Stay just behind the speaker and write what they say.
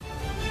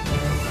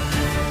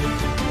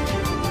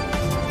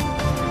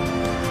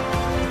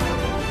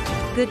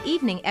Good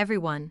evening,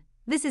 everyone.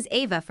 This is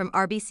Ava from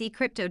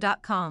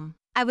rbccrypto.com.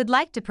 I would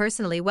like to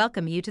personally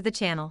welcome you to the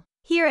channel.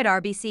 Here at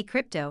RBC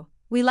Crypto,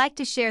 we like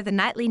to share the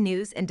nightly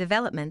news and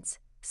developments,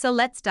 so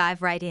let's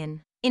dive right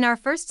in. In our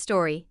first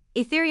story,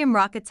 Ethereum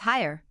rockets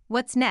higher.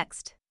 What's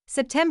next?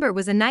 September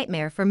was a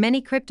nightmare for many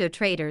crypto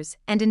traders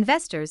and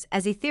investors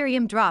as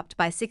Ethereum dropped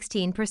by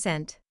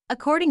 16%.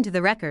 According to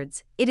the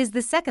records, it is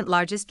the second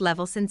largest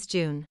level since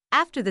June.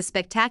 After the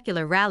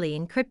spectacular rally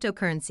in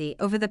cryptocurrency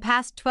over the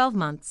past 12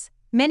 months,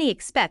 many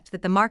expect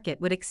that the market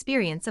would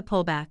experience a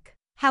pullback.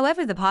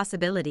 However, the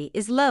possibility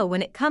is low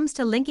when it comes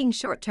to linking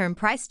short-term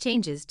price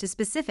changes to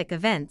specific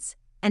events,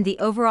 and the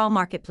overall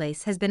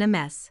marketplace has been a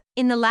mess.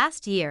 In the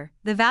last year,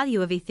 the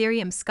value of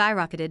Ethereum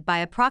skyrocketed by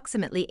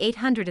approximately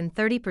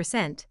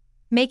 830%,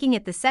 making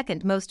it the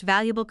second most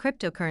valuable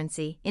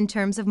cryptocurrency in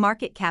terms of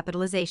market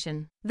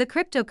capitalization. The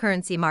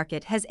cryptocurrency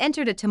market has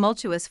entered a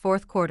tumultuous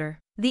fourth quarter.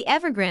 The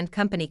Evergrande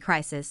company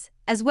crisis,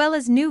 as well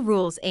as new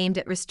rules aimed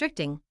at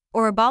restricting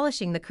or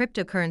abolishing the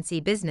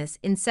cryptocurrency business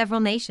in several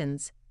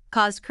nations,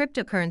 caused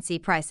cryptocurrency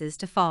prices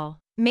to fall.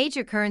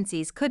 Major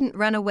currencies couldn't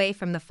run away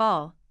from the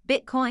fall.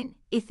 Bitcoin,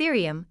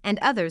 Ethereum, and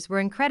others were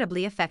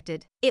incredibly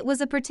affected. It was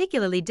a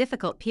particularly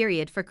difficult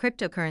period for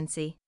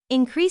cryptocurrency.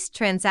 Increased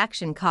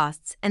transaction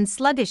costs and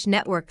sluggish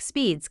network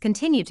speeds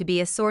continue to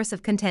be a source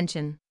of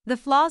contention. The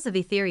flaws of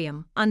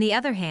Ethereum, on the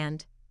other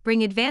hand,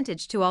 bring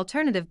advantage to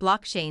alternative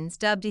blockchains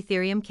dubbed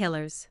Ethereum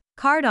killers.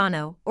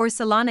 Cardano or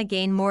Solana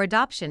gain more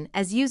adoption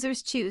as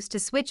users choose to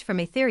switch from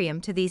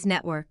Ethereum to these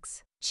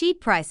networks.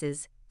 Cheap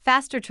prices,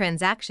 faster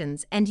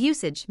transactions, and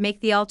usage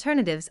make the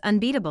alternatives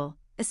unbeatable,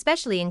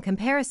 especially in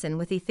comparison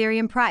with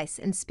Ethereum price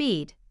and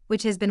speed,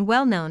 which has been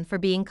well known for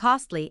being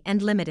costly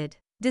and limited.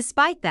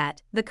 Despite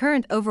that, the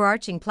current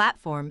overarching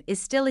platform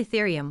is still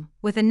Ethereum,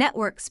 with a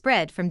network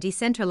spread from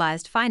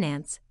decentralized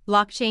finance,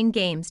 blockchain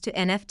games to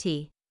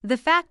NFT. The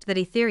fact that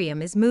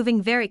Ethereum is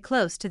moving very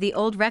close to the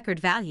old record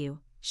value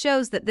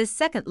shows that this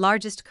second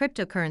largest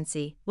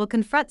cryptocurrency will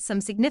confront some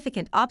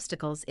significant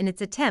obstacles in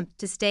its attempt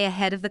to stay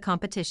ahead of the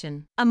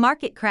competition. A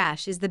market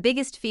crash is the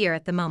biggest fear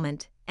at the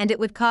moment, and it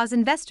would cause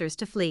investors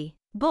to flee.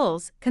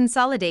 Bulls,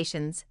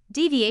 consolidations,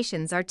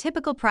 deviations are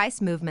typical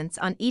price movements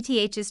on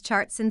ETH's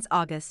chart since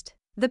August.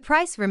 The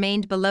price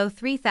remained below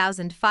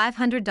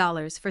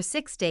 $3,500 for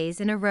 6 days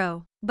in a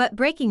row. But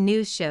breaking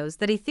news shows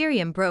that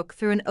Ethereum broke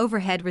through an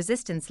overhead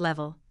resistance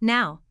level.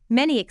 Now,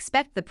 many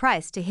expect the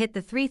price to hit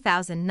the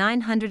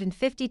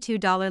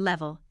 $3,952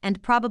 level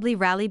and probably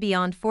rally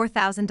beyond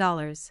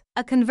 $4,000.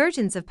 A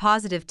convergence of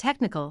positive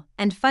technical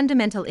and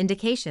fundamental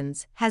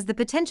indications has the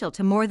potential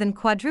to more than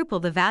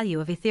quadruple the value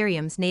of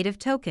Ethereum's native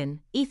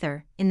token,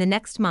 Ether, in the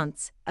next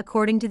months,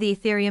 according to the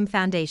Ethereum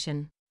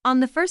Foundation.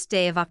 On the first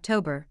day of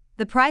October,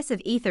 the price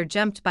of Ether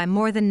jumped by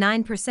more than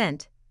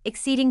 9%,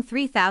 exceeding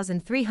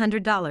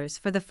 $3,300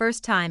 for the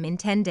first time in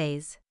 10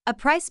 days. A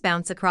price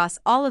bounce across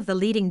all of the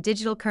leading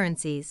digital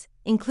currencies,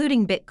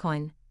 including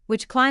Bitcoin,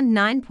 which climbed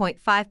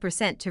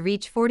 9.5% to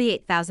reach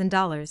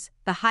 $48,000,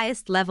 the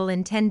highest level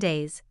in 10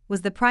 days,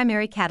 was the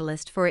primary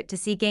catalyst for it to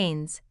see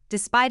gains.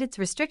 Despite its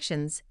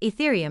restrictions,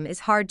 Ethereum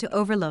is hard to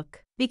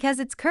overlook. Because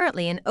it's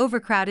currently an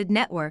overcrowded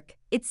network,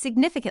 it's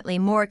significantly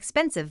more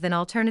expensive than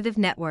alternative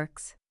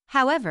networks.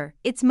 However,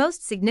 its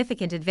most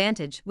significant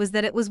advantage was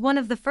that it was one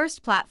of the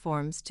first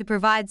platforms to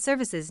provide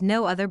services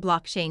no other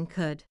blockchain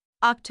could.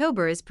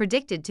 October is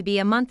predicted to be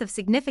a month of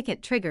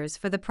significant triggers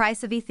for the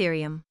price of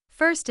Ethereum.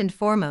 First and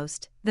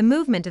foremost, the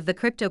movement of the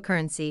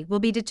cryptocurrency will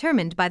be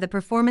determined by the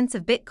performance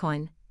of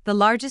Bitcoin, the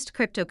largest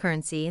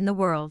cryptocurrency in the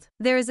world.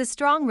 There is a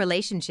strong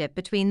relationship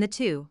between the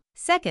two.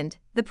 Second,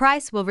 the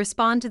price will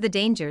respond to the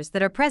dangers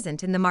that are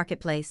present in the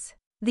marketplace.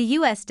 The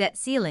US debt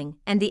ceiling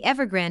and the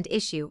Evergrande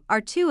issue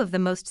are two of the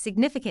most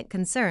significant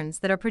concerns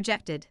that are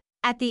projected.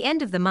 At the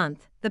end of the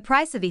month, the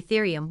price of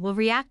Ethereum will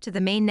react to the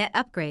mainnet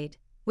upgrade,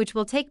 which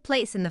will take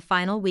place in the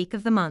final week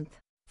of the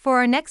month. For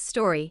our next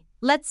story,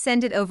 let's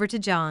send it over to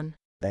John.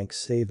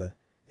 Thanks, Ava.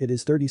 It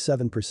is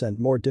 37%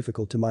 more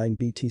difficult to mine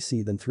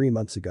BTC than 3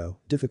 months ago.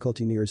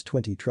 Difficulty nears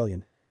 20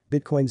 trillion.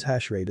 Bitcoin's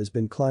hash rate has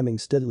been climbing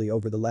steadily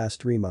over the last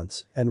 3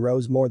 months and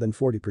rose more than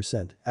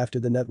 40%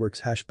 after the network's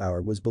hash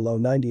power was below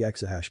 90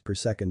 exahash per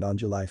second on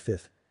July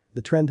 5.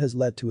 The trend has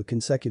led to a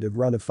consecutive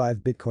run of 5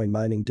 Bitcoin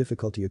mining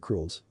difficulty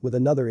accruals, with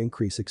another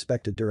increase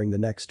expected during the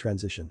next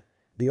transition.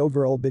 The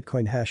overall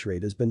Bitcoin hash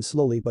rate has been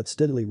slowly but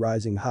steadily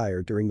rising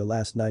higher during the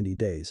last 90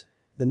 days.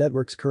 The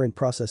network's current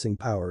processing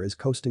power is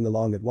coasting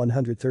along at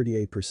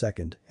 138 per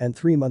second, and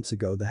 3 months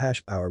ago the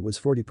hash power was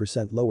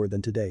 40% lower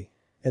than today.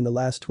 In the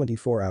last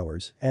 24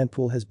 hours,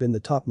 Antpool has been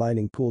the top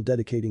mining pool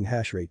dedicating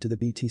hash rate to the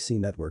BTC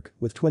network,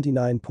 with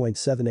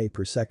 29.78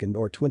 per second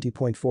or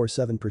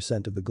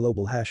 20.47% of the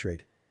global hash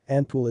rate.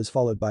 Antpool is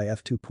followed by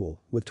F2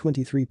 Pool, with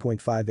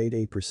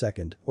 23.588 per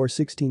second or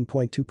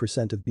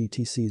 16.2% of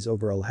BTC's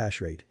overall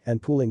hash rate,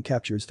 and pooling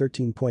captures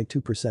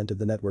 13.2% of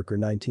the network or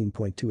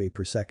 19.28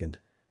 per second.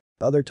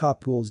 Other top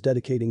pools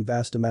dedicating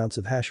vast amounts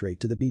of hash rate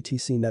to the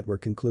BTC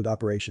network include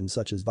operations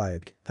such as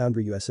Vyebk,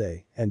 Foundry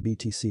USA, and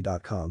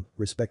BTC.com,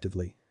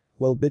 respectively.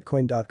 Well,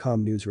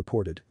 Bitcoin.com news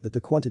reported that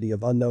the quantity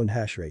of unknown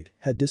hashrate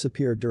had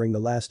disappeared during the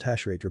last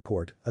hashrate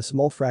report. A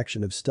small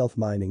fraction of stealth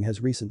mining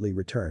has recently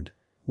returned.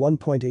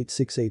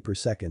 1.868 per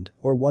second,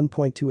 or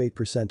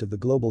 1.28% of the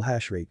global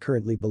hashrate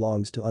currently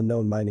belongs to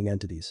unknown mining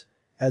entities.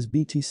 As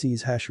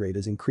BTC's hashrate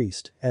has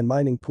increased and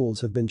mining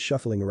pools have been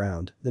shuffling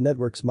around, the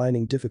network's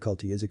mining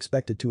difficulty is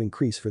expected to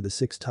increase for the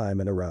sixth time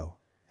in a row.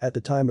 At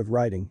the time of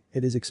writing,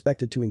 it is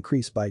expected to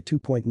increase by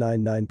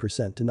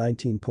 2.99% to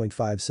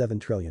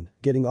 19.57 trillion,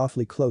 getting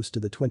awfully close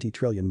to the 20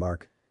 trillion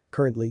mark.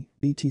 Currently,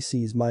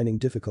 BTC's mining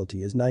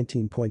difficulty is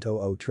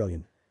 19.00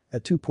 trillion. A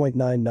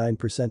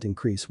 2.99%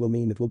 increase will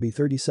mean it will be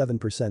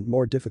 37%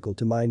 more difficult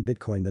to mine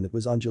Bitcoin than it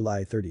was on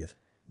July 30th.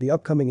 The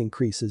upcoming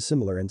increase is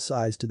similar in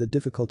size to the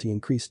difficulty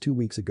increase 2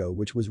 weeks ago,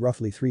 which was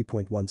roughly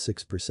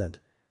 3.16%.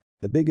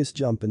 The biggest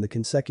jump in the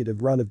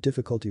consecutive run of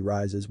difficulty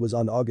rises was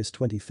on August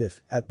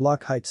 25 at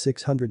block height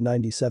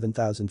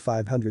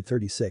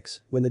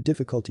 697,536, when the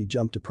difficulty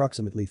jumped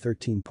approximately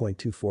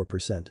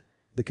 13.24%.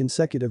 The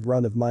consecutive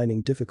run of mining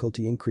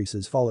difficulty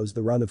increases follows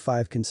the run of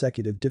 5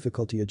 consecutive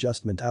difficulty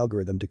adjustment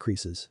algorithm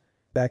decreases.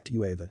 Back to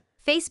you, Ava.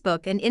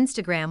 Facebook and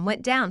Instagram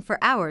went down for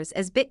hours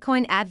as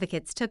Bitcoin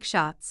advocates took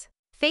shots.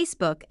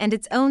 Facebook and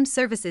its own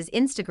services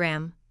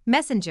Instagram,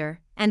 Messenger,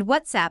 and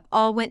WhatsApp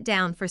all went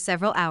down for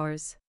several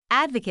hours.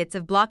 Advocates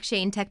of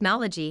blockchain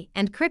technology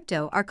and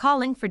crypto are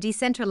calling for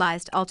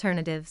decentralized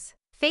alternatives.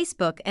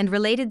 Facebook and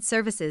related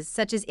services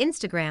such as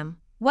Instagram,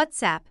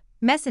 WhatsApp,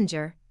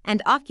 Messenger,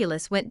 and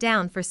Oculus went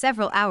down for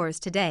several hours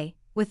today,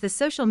 with the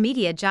social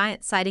media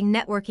giant citing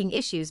networking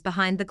issues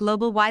behind the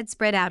global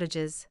widespread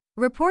outages.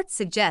 Reports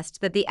suggest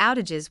that the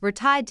outages were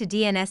tied to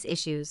DNS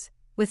issues,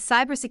 with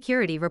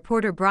cybersecurity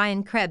reporter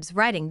Brian Krebs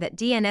writing that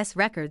DNS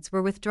records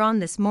were withdrawn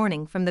this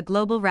morning from the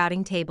global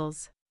routing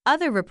tables.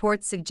 Other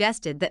reports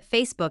suggested that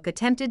Facebook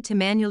attempted to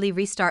manually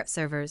restart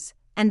servers,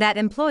 and that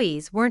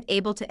employees weren't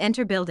able to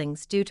enter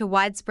buildings due to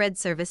widespread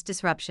service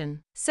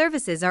disruption.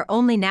 Services are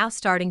only now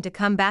starting to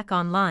come back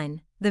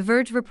online, The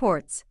Verge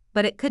reports,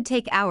 but it could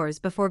take hours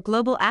before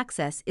global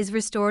access is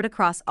restored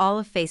across all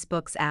of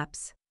Facebook's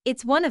apps.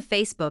 It's one of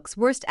Facebook's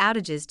worst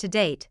outages to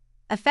date,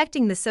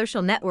 affecting the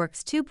social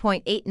network's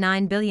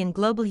 2.89 billion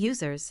global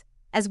users,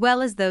 as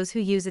well as those who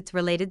use its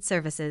related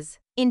services.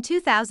 In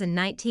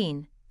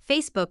 2019,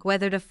 Facebook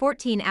weathered a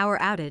 14-hour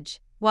outage,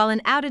 while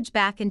an outage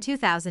back in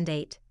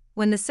 2008,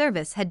 when the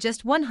service had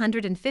just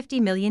 150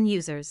 million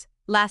users,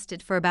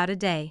 lasted for about a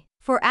day.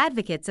 For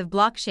advocates of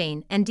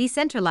blockchain and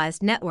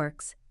decentralized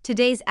networks,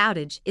 today's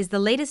outage is the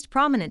latest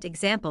prominent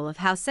example of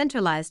how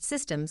centralized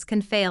systems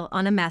can fail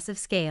on a massive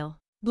scale.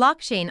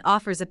 Blockchain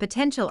offers a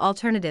potential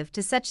alternative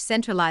to such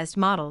centralized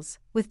models,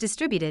 with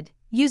distributed,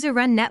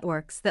 user-run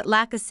networks that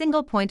lack a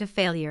single point of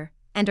failure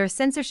and are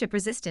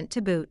censorship-resistant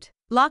to boot.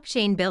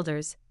 Blockchain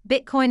builders,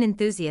 Bitcoin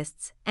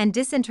enthusiasts, and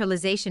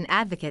decentralization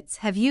advocates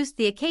have used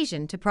the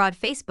occasion to prod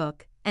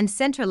Facebook and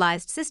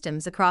centralized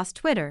systems across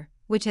Twitter,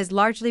 which has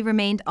largely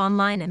remained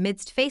online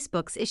amidst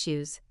Facebook's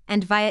issues,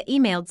 and via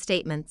emailed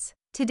statements.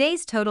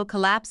 Today's total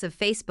collapse of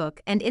Facebook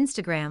and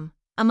Instagram,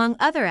 among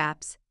other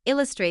apps,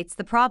 illustrates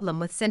the problem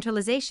with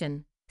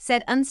centralization,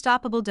 said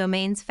Unstoppable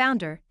Domains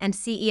founder and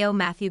CEO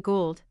Matthew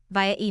Gould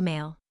via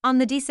email. On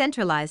the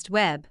decentralized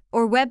web,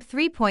 or Web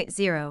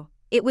 3.0,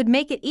 it would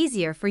make it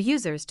easier for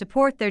users to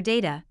port their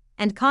data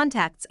and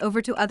contacts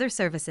over to other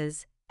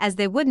services, as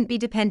they wouldn't be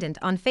dependent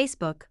on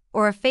Facebook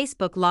or a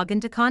Facebook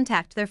login to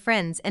contact their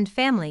friends and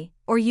family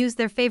or use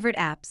their favorite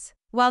apps.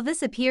 While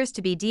this appears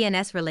to be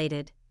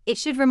DNS-related, it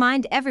should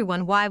remind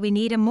everyone why we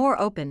need a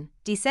more open,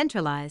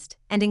 decentralized,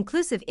 and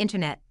inclusive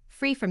internet,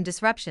 free from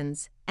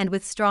disruptions and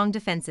with strong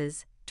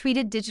defenses,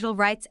 tweeted digital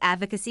rights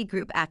advocacy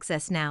group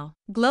Access Now.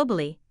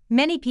 Globally,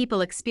 many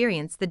people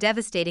experience the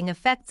devastating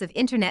effects of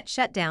internet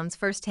shutdowns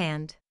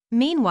firsthand.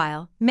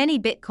 Meanwhile, many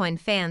Bitcoin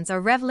fans are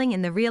reveling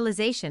in the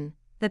realization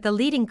that the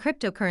leading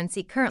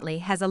cryptocurrency currently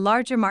has a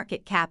larger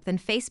market cap than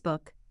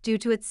Facebook due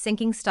to its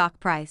sinking stock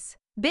price.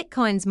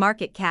 Bitcoin's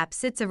market cap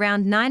sits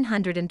around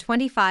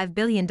 $925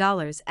 billion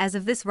as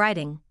of this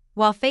writing,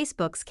 while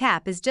Facebook's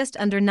cap is just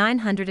under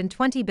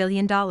 $920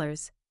 billion,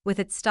 with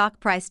its stock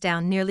price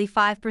down nearly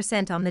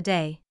 5% on the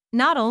day.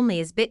 Not only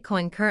is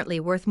Bitcoin currently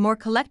worth more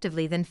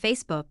collectively than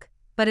Facebook,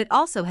 but it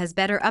also has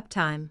better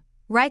uptime,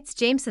 writes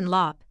Jameson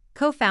Lopp,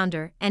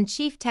 co-founder and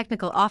chief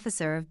technical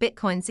officer of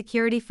Bitcoin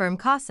security firm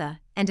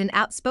Casa, and an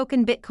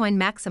outspoken Bitcoin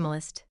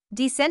maximalist.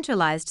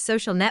 Decentralized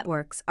social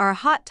networks are a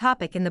hot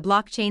topic in the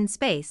blockchain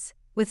space,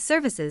 with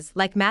services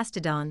like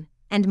Mastodon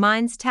and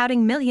Minds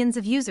touting millions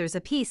of users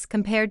apiece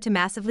compared to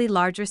massively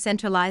larger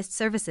centralized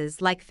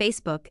services like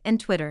Facebook and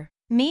Twitter.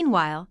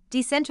 Meanwhile,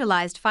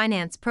 decentralized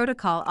finance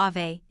protocol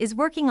Aave is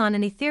working on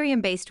an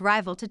Ethereum-based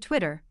rival to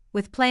Twitter,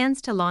 with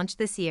plans to launch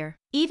this year.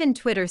 Even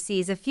Twitter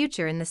sees a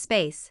future in the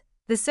space.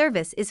 The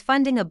service is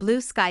funding a blue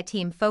sky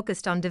team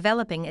focused on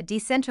developing a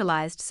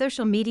decentralized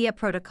social media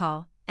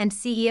protocol, and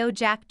CEO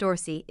Jack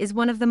Dorsey is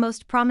one of the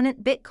most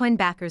prominent Bitcoin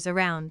backers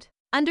around.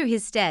 Under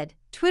his stead,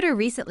 Twitter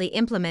recently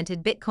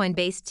implemented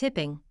Bitcoin-based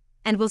tipping,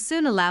 and will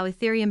soon allow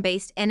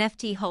Ethereum-based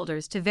NFT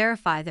holders to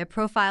verify their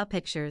profile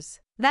pictures.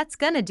 That's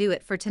gonna do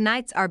it for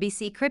tonight's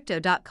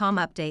rbccrypto.com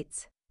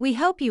updates. We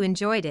hope you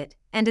enjoyed it,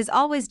 and as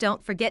always,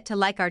 don't forget to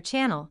like our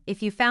channel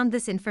if you found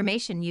this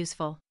information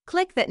useful.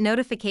 Click that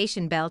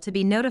notification bell to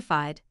be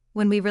notified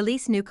when we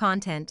release new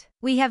content.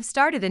 We have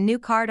started a new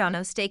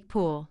Cardano stake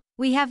pool.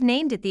 We have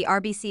named it the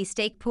RBC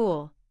Stake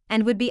Pool,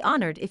 and would be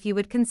honored if you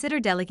would consider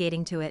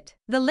delegating to it.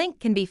 The link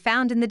can be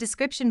found in the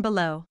description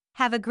below.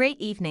 Have a great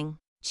evening.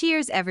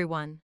 Cheers,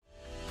 everyone.